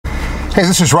Hey,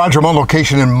 this is Roger. I'm on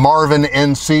location in Marvin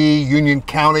NC, Union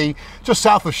County, just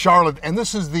south of Charlotte, and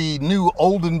this is the new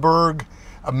Oldenburg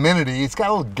amenity. It's got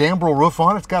a little gambrel roof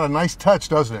on it. It's got a nice touch,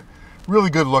 doesn't it? Really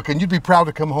good looking. You'd be proud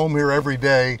to come home here every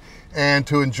day and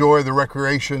to enjoy the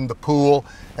recreation, the pool,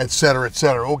 etc.,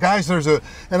 etc. Well, guys, there's an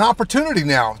opportunity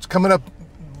now. It's coming up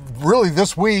really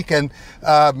this week, and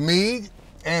me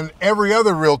and every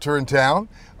other realtor in town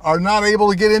are not able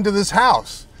to get into this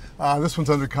house. This one's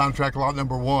under contract, lot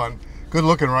number 1. Good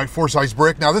looking, right? 4-size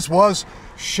brick. Now, this was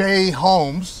Shea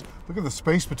Homes. Look at the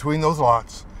space between those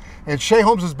lots. And Shea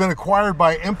Homes has been acquired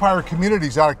by Empire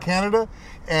Communities out of Canada,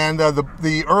 and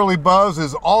the early buzz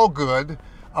is all good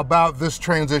about this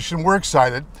transition. We're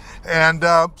excited, and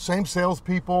same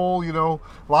salespeople, you know,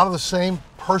 a lot of the same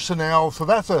personnel. So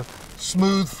that's a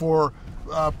smooth for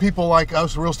people like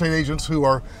us, real estate agents, who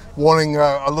are wanting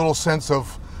a little sense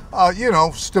of, you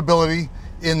know, stability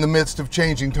in the midst of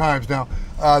changing times. Now,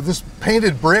 this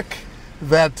painted brick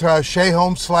that Shea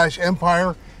Homes /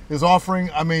 Empire is offering,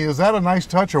 I mean, is that a nice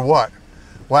touch or what?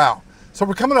 Wow. So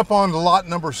we're coming up on lot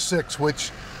number 6,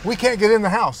 which we can't get in the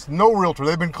house. No realtor.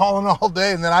 They've been calling all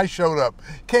day, and then I showed up.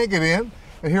 Can't get in.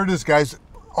 And here it is, guys.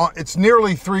 It's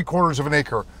nearly 3/4 of an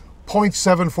acre,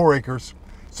 0.74 acres.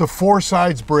 It's a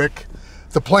 4-sides brick.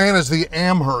 The plan is the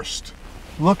Amherst.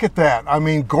 Look at that. I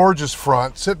mean, gorgeous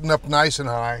front, sitting up nice and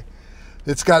high.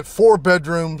 It's got 4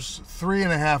 bedrooms,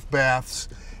 3.5 baths.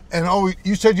 And oh,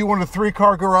 you said you wanted a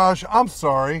 3-car garage? I'm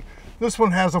sorry. This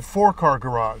one has a 4-car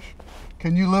garage.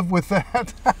 Can you live with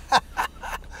that?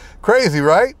 Crazy,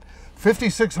 right?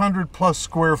 5,600 plus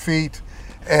square feet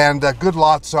and a good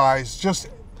lot size. Just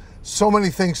so many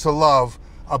things to love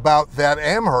about that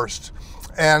Amherst.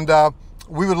 And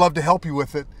we would love to help you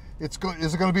with it. Is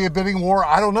it going to be a bidding war?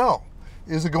 I don't know.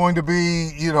 Is it going to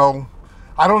be, you know,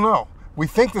 I don't know. We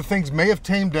think that things may have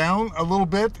tamed down a little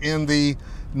bit in the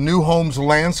new homes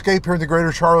landscape here in the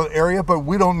greater Charlotte area, but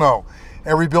we don't know.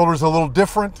 Every builder is a little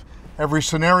different, every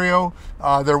scenario.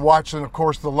 They're watching, of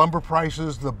course, the lumber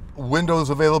prices, the windows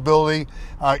availability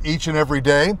each and every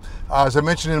day. As I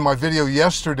mentioned in my video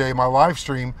yesterday, my live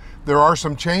stream, there are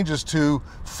some changes to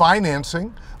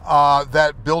financing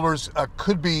that builders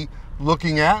could be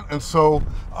looking at, and so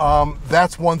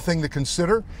that's one thing to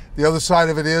consider. The other side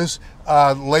of it is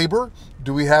labor.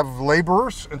 Do we have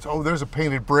laborers? And so, oh, there's a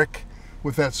painted brick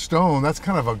with that stone. That's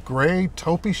kind of a gray,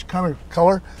 taupe-ish kind of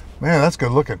color. Man, that's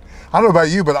good looking. I don't know about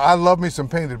you, but I love me some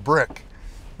painted brick.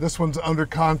 This one's under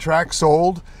contract,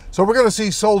 sold. So we're gonna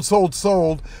see sold, sold,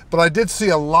 sold, but I did see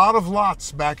a lot of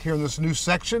lots back here in this new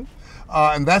section,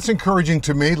 and that's encouraging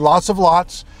to me. Lots of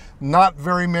lots, not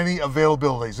very many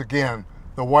availabilities. Again,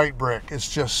 the white brick is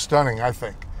just stunning, I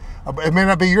think. It may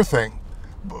not be your thing.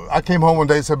 I came home one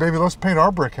day and said, baby, let's paint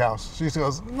our brick house. She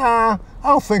goes, nah, I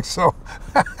don't think so.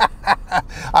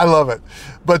 I love it.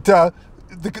 But the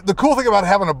cool thing about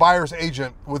having a buyer's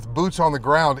agent with boots on the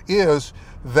ground is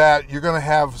that you're gonna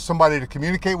have somebody to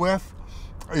communicate with.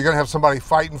 You're gonna have somebody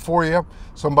fighting for you,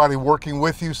 somebody working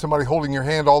with you, somebody holding your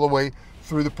hand all the way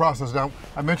through the process. Now,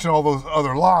 I mentioned all those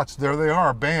other lots. There they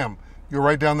are, bam. You're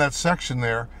right down that section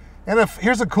there. And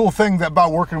here's a cool thing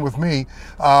about working with me.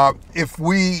 If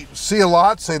we see a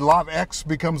lot, say lot X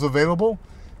becomes available,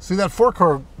 see that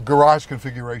 4-car garage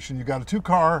configuration, you got a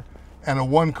 2-car and a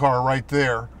 1-car right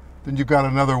there, then you've got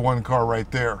another 1-car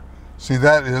right there. See,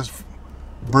 that is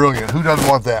brilliant. Who doesn't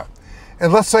want that?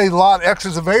 And let's say lot X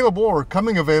is available or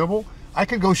coming available, I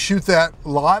could go shoot that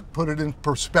lot, put it in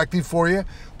perspective for you,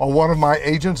 while one of my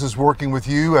agents is working with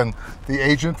you and the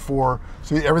agent for,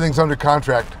 see, everything's under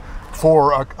contract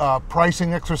for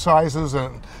pricing exercises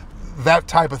and that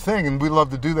type of thing, and we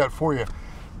love to do that for you.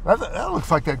 That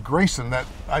looks like that Grayson that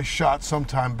I shot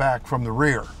sometime back from the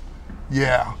rear.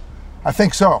 Yeah, I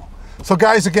think so. So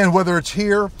guys, again, whether it's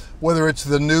here, whether it's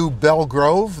the new Belle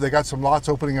Grove, they got some lots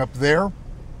opening up there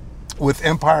with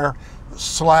Empire /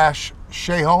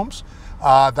 Shea Homes.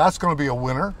 That's going to be a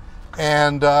winner,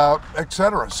 and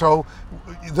etc. So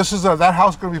this is that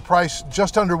house going to be priced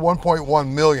just under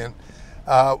 1.1 million.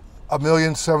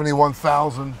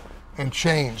 1,071,000 and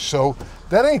change. So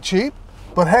that ain't cheap,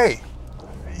 but hey,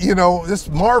 you know, this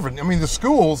Marvin, I mean, the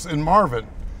schools in Marvin,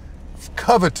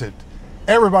 coveted.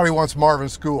 Everybody wants Marvin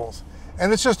schools.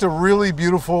 And it's just a really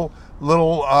beautiful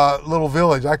little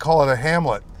village. I call it a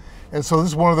hamlet. And so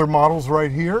this is one of their models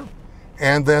right here.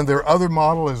 And then their other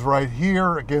model is right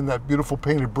here. Again, that beautiful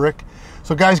painted brick.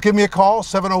 So guys, give me a call,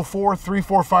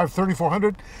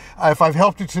 704-345-3400. If I've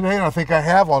helped you today, and I think I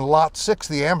have, on lot 6,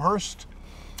 the Amherst,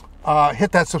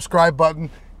 hit that subscribe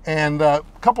button and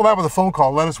couple that with a phone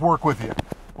call. Let us work with you.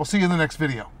 We'll see you in the next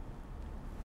video.